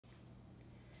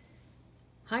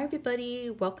Hi everybody,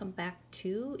 welcome back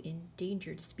to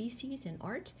Endangered Species in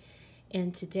Art.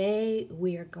 And today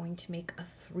we are going to make a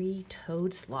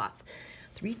three-toed sloth.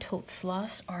 Three-toed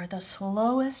sloths are the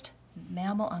slowest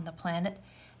mammal on the planet,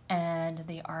 and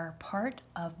they are part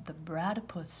of the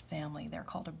bradypus family. They're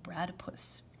called a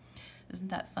bradypus. Isn't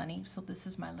that funny? So this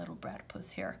is my little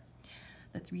bradypus here,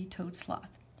 the three-toed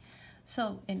sloth.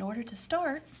 So in order to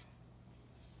start,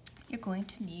 you're going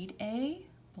to need a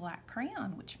black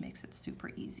crayon, which makes it super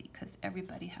easy because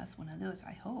everybody has one of those,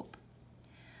 I hope.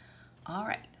 All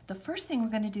right, the first thing we're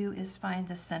going to do is find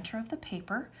the center of the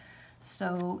paper.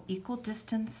 So equal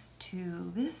distance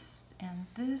to this and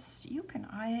this. You can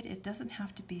eye it. It doesn't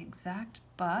have to be exact,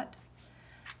 but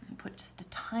you can put just a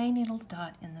tiny little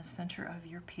dot in the center of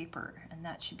your paper, and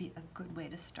that should be a good way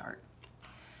to start.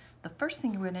 The first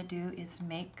thing we're going to do is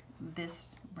make this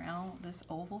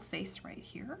oval face right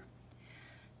here.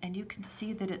 And you can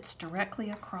see that it's directly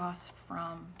across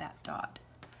from that dot.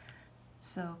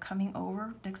 So coming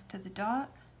over next to the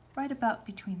dot, right about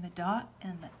between the dot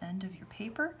and the end of your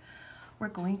paper, we're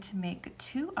going to make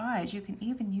two eyes. You can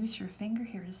even use your finger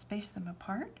here to space them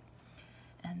apart.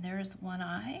 And there's one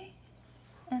eye,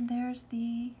 and there's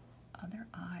the other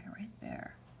eye right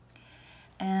there.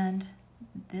 And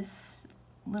this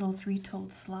little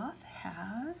three-toed sloth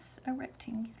has a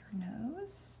rectangular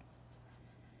nose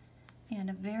and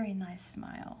a very nice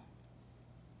smile.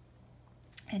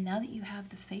 And now that you have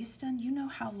the face done, you know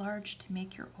how large to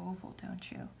make your oval,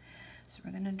 don't you? So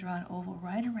we're going to draw an oval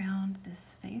right around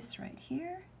this face right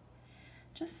here,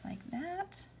 just like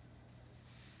that.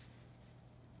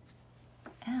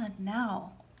 And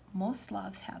now, most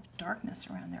sloths have darkness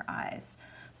around their eyes,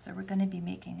 so we're going to be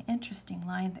making an interesting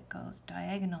line that goes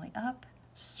diagonally up,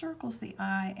 circles the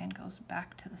eye, and goes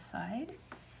back to the side.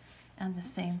 And the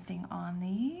same thing on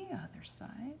the other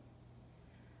side.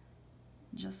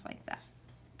 Just like that.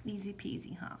 Easy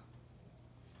peasy, huh?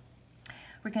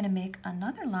 We're going to make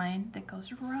another line that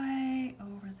goes right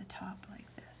over the top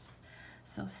like this.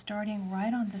 So starting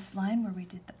right on this line where we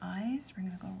did the eyes, we're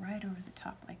going to go right over the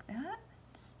top like that.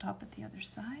 Stop at the other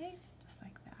side, just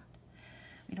like that.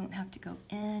 We don't have to go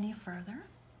any further.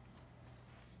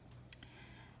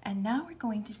 And now we're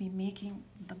going to be making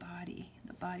the body.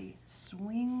 The body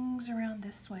swings around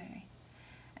this way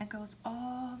and goes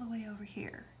all the way over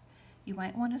here. You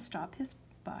might want to stop his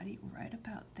body right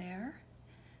about there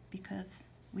because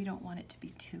we don't want it to be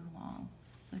too long.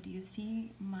 So do you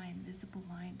see my invisible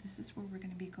line? This is where we're going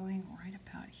to be going right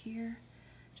about here.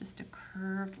 Just a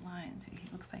curved line, so he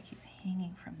looks like he's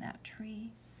hanging from that tree.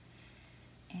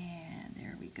 And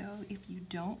there we go. If you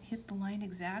don't hit the line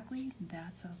exactly,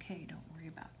 that's okay. Don't worry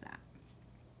about that.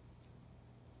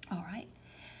 All right.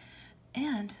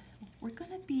 And we're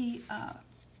going to be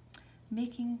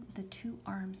making the two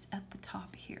arms at the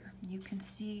top here. You can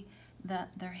see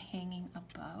that they're hanging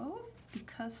above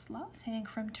because sloths hang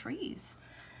from trees.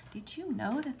 Did you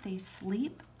know that they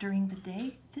sleep during the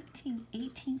day 15,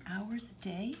 18 hours a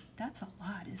day? That's a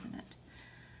lot, isn't it?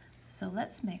 So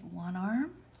let's make one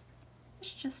arm.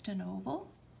 It's just an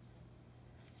oval,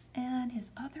 and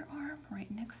his other arm right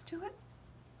next to it.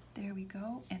 There we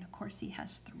go. And of course he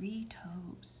has three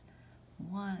toes.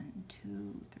 1,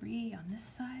 2, 3 on this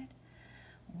side.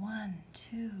 1,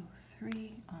 2,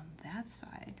 3 on that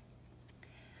side.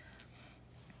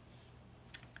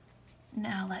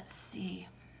 Now let's see.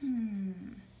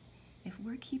 If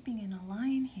we're keeping in a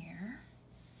line here,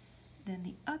 then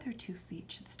the other 2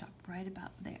 feet should stop right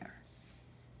about there.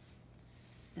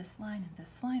 This line and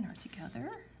this line are together.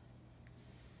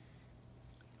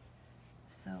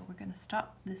 So we're going to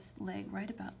stop this leg right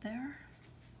about there.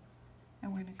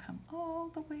 And we're going to come all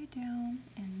the way down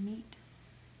and meet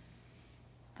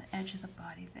the edge of the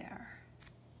body there.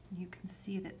 You can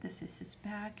see that this is his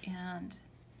back and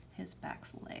his back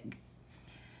leg.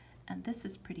 And this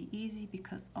is pretty easy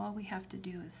because all we have to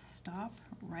do is stop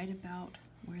right about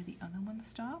where the other ones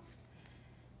stop.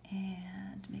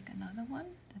 And make another one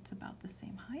that's about the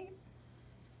same height.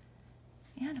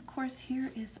 And of course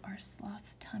here is our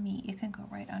sloth's tummy. It can go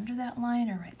right under that line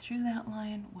or right through that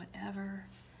line, whatever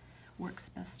works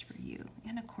best for you.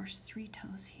 And of course 3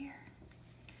 toes here.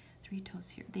 3 toes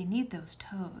here. They need those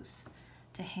toes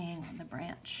to hang on the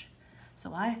branch.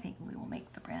 So I think we will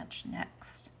make the branch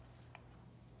next.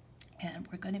 And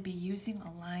we're going to be using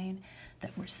a line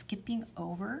that we're skipping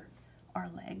over our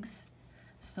legs,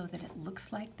 so that it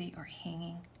looks like they are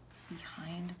hanging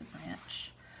behind the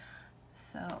branch.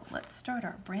 So let's start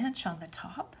our branch on the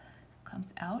top.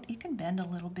 Comes out. It can bend a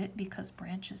little bit because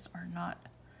branches are not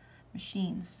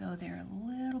machines, so they're a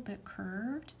little bit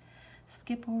curved.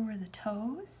 Skip over the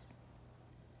toes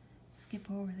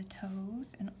skip over the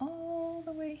toes and all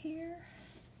the way here.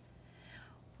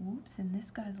 Whoops, and this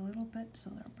guy's a little bit so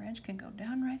the branch can go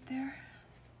down right there.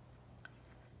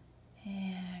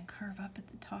 And curve up at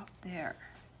the top there.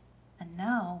 And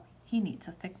now he needs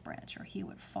a thick branch or he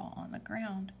would fall on the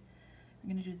ground.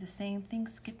 We're going to do the same thing,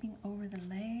 skipping over the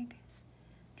leg.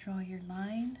 Draw your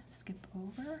line, skip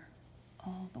over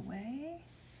all the way.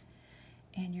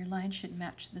 And your line should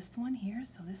match this one here,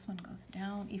 so this one goes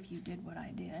down if you did what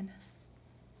I did.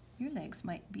 Your legs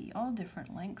might be all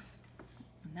different lengths,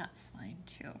 and that's fine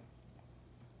too.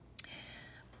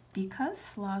 Because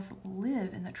sloths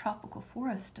live in the tropical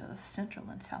forest of Central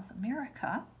and South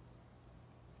America,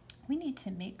 we need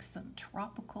to make some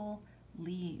tropical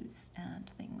leaves and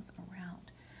things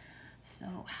around.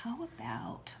 So how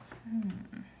about,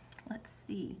 let's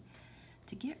see,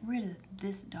 to get rid of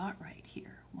this dot right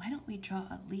here, why don't we draw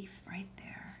a leaf right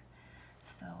there?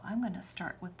 So I'm going to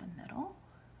start with the middle,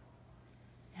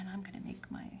 and I'm going to make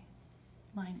my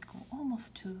line go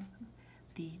almost to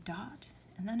the dot,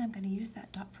 and then I'm going to use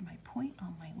that dot for my point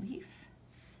on my leaf.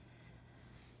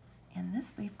 And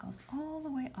this leaf goes all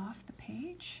the way off the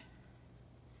page.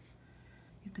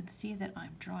 You can see that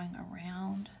I'm drawing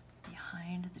around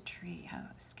behind the tree. I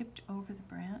skipped over the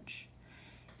branch.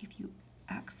 If you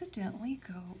accidentally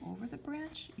go over the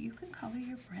branch, you can color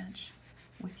your branch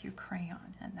with your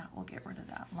crayon, and that will get rid of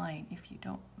that line if you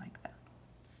don't like that.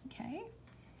 Okay?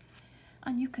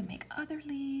 And you can make other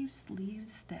leaves,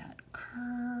 leaves that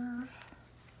curve,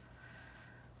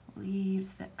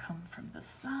 leaves that come from the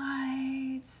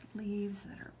sides, leaves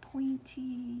that are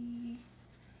pointy,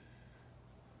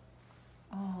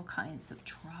 all kinds of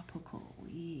tropical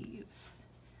leaves.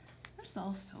 There's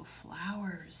also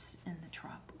flowers in the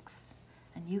tropics,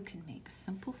 and you can make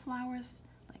simple flowers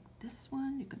like this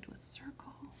one. You can do a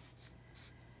circle,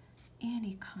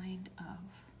 any kind of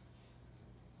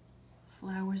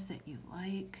flowers that you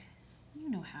like. You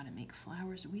know how to make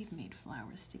flowers. We've made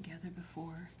flowers together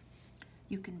before.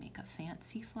 You can make a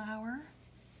fancy flower.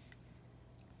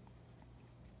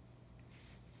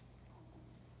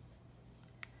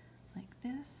 Like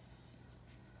this.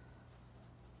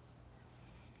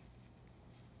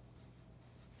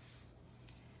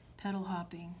 Petal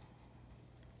hopping.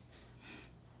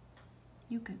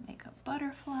 You can make a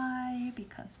butterfly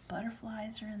because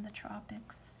butterflies are in the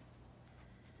tropics.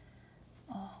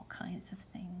 All kinds of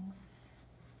things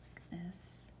like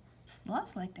this.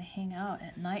 Sloths like to hang out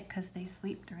at night because they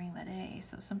sleep during the day,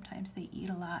 so sometimes they eat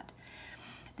a lot.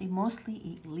 They mostly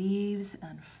eat leaves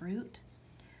and fruit,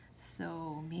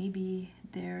 so maybe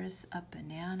there's a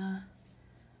banana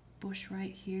bush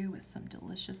right here with some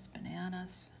delicious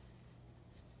bananas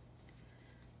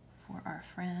for our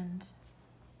friend.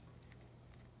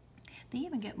 They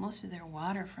even get most of their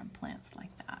water from plants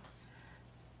like that.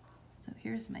 So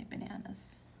here's my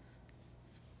bananas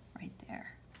right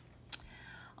there.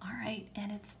 All right,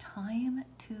 and it's time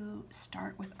to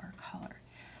start with our color.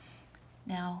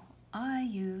 Now, I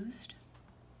used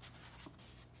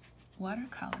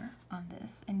watercolor on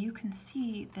this, and you can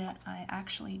see that I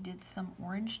actually did some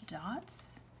orange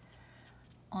dots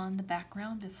on the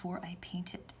background before I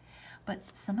painted. But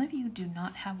some of you do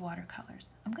not have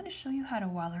watercolors. I'm going to show you how to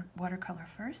watercolor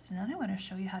first, and then I'm going to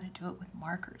show you how to do it with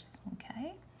markers,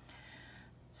 okay?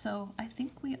 So I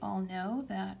think we all know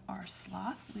that our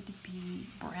sloth would be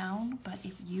brown, but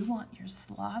if you want your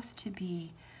sloth to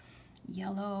be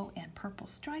yellow and purple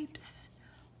stripes,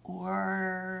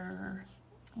 or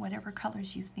whatever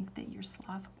colors you think that your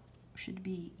sloth should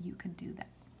be, you can do that,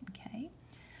 okay?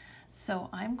 So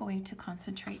I'm going to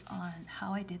concentrate on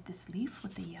how I did this leaf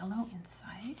with the yellow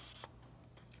inside.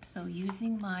 So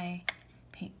using my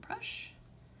paintbrush,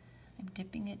 I'm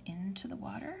dipping it into the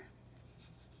water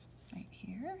right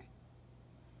here.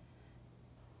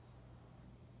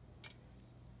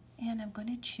 And I'm going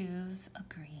to choose a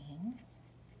green.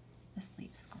 This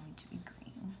leaf's going to be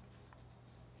green.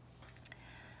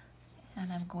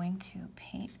 And I'm going to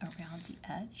paint around the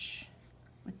edge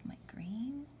with my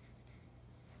green.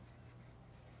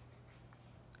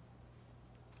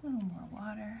 A little more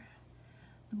water.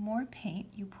 The more paint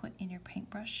you put in your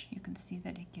paintbrush, you can see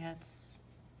that it gets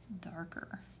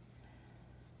darker.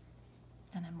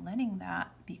 And I'm letting that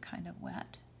be kind of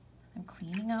wet. I'm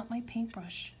cleaning out my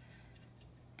paintbrush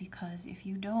because if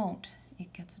you don't,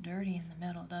 it gets dirty in the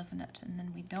middle, doesn't it? And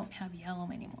then we don't have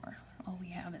yellow anymore. All we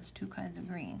have is two kinds of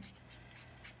green.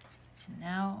 And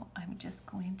now I'm just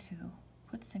going to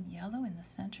put some yellow in the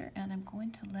center, and I'm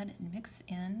going to let it mix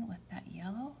in with that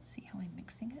yellow. See how I'm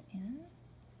mixing it in?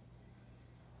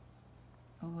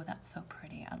 Oh, that's so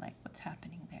pretty. I like what's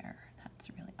happening there. That's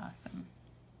really awesome.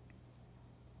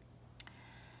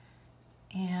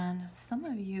 And some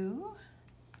of you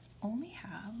only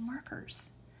have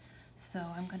markers. So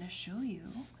I'm going to show you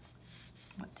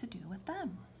what to do with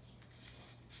them.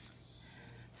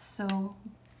 So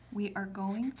we are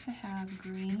going to have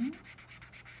green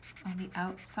on the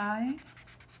outside.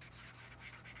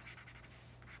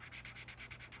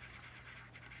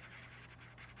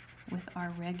 With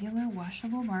our regular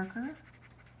washable marker,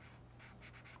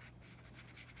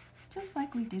 just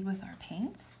like we did with our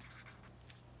paints.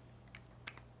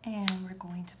 And we're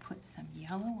going to put some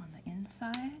yellow on the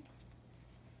inside.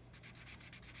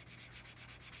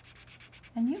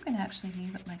 And you can actually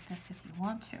leave it like this if you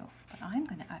want to, but I'm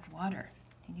going to add water,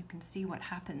 and you can see what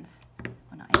happens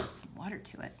when I add some water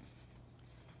to it.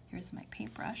 Here's my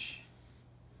paintbrush.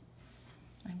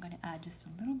 I'm going to add just a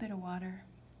little bit of water.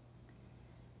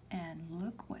 And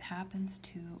look what happens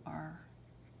to our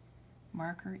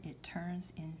marker. It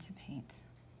turns into paint.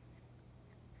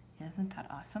 Isn't that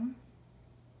awesome?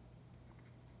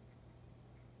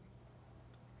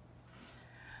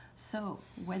 So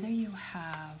whether you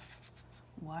have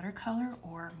watercolor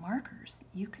or markers,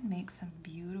 you can make some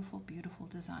beautiful, beautiful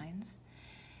designs.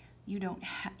 You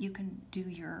can do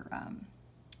your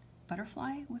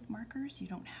butterfly with markers. You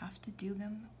don't have to do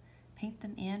them. Paint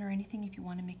them in or anything if you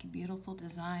want to make a beautiful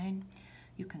design.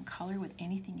 You can color with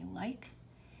anything you like.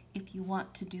 If you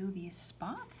want to do these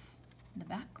spots in the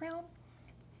background,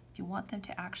 if you want them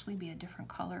to actually be a different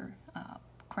color,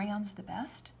 crayon's the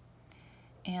best.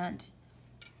 And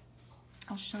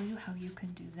I'll show you how you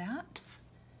can do that.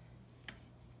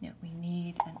 Now we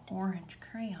need an orange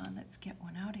crayon. Let's get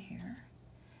one out of here.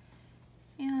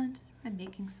 And I'm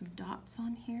making some dots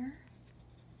on here.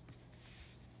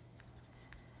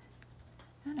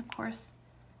 And of course,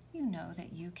 you know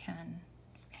that you can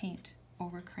paint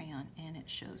over crayon and it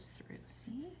shows through.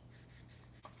 See?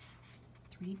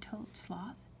 Three-toed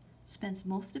sloth spends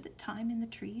most of its time in the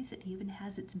trees. It even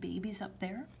has its babies up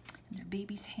there, and their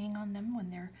babies hang on them when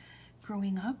they're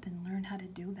growing up and learn how to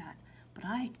do that. But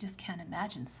I just can't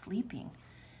imagine sleeping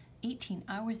 18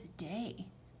 hours a day.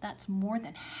 That's more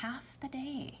than half the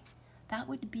day. That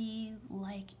would be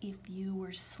like if you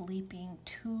were sleeping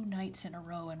 2 nights in a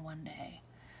row in one day.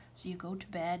 So you go to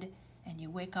bed and you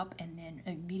wake up and then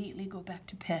immediately go back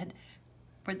to bed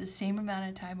for the same amount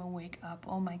of time and wake up.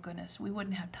 Oh my goodness, we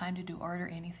wouldn't have time to do art or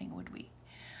anything, would we?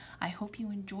 I hope you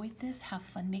enjoyed this. Have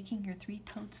fun making your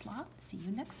three-toed sloth. See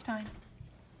you next time.